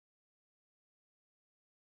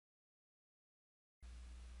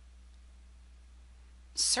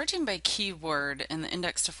Searching by keyword in the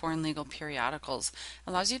Index to Foreign Legal Periodicals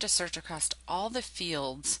allows you to search across all the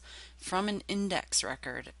fields from an index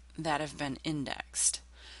record that have been indexed.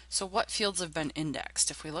 So what fields have been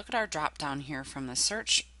indexed? If we look at our drop down here from the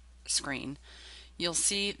search screen, you'll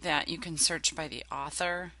see that you can search by the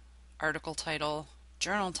author, article title,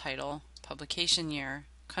 journal title, publication year,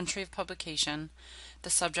 country of publication,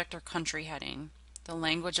 the subject or country heading, the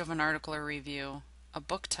language of an article or review, a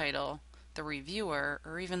book title, the reviewer,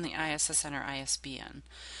 or even the ISSN or ISBN.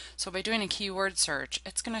 So by doing a keyword search,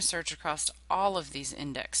 it's going to search across all of these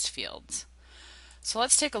indexed fields. So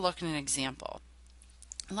let's take a look at an example.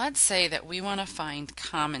 Let's say that we want to find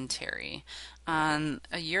commentary on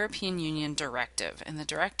a European Union directive, and the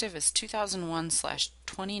directive is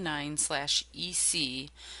 2001/29/EC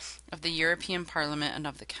of the European Parliament and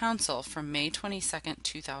of the Council from May 22nd,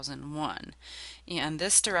 2001. And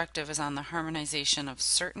this directive is on the harmonization of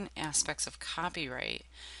certain aspects of copyright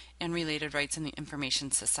and related rights in the information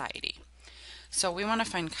society. So we want to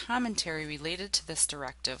find commentary related to this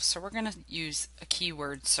directive, so we're going to use a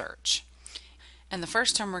keyword search. And the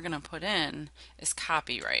first term we're going to put in is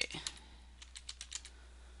copyright.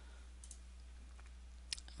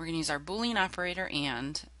 We're going to use our Boolean operator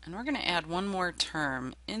and we're going to add one more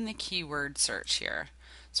term in the keyword search here.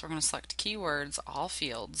 So we're going to select keywords, all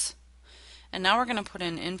fields, and now we're going to put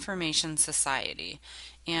in information society.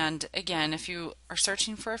 And again, if you are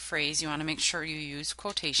searching for a phrase, you want to make sure you use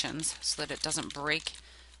quotations so that it doesn't break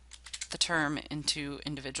the term into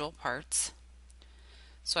individual parts.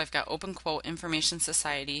 So I've got open quote, information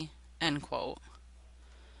society, end quote,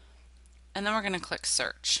 and then we're going to click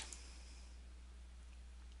search.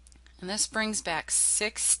 And this brings back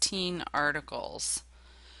 16 articles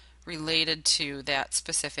related to that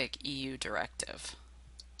specific EU directive.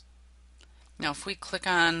 Now if we click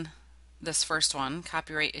on this first one,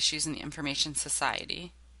 copyright issues in the information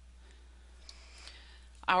society,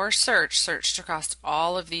 our search searched across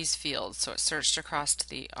all of these fields. So it searched across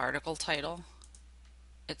the article title,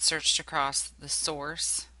 it searched across the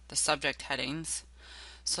source, the subject headings.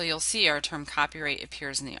 So you'll see our term copyright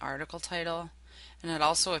appears in the article title, and it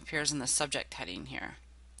also appears in the subject heading here.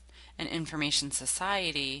 And information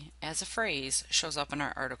society as a phrase shows up in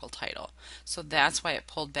our article title. So that's why it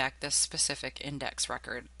pulled back this specific index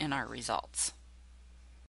record in our results.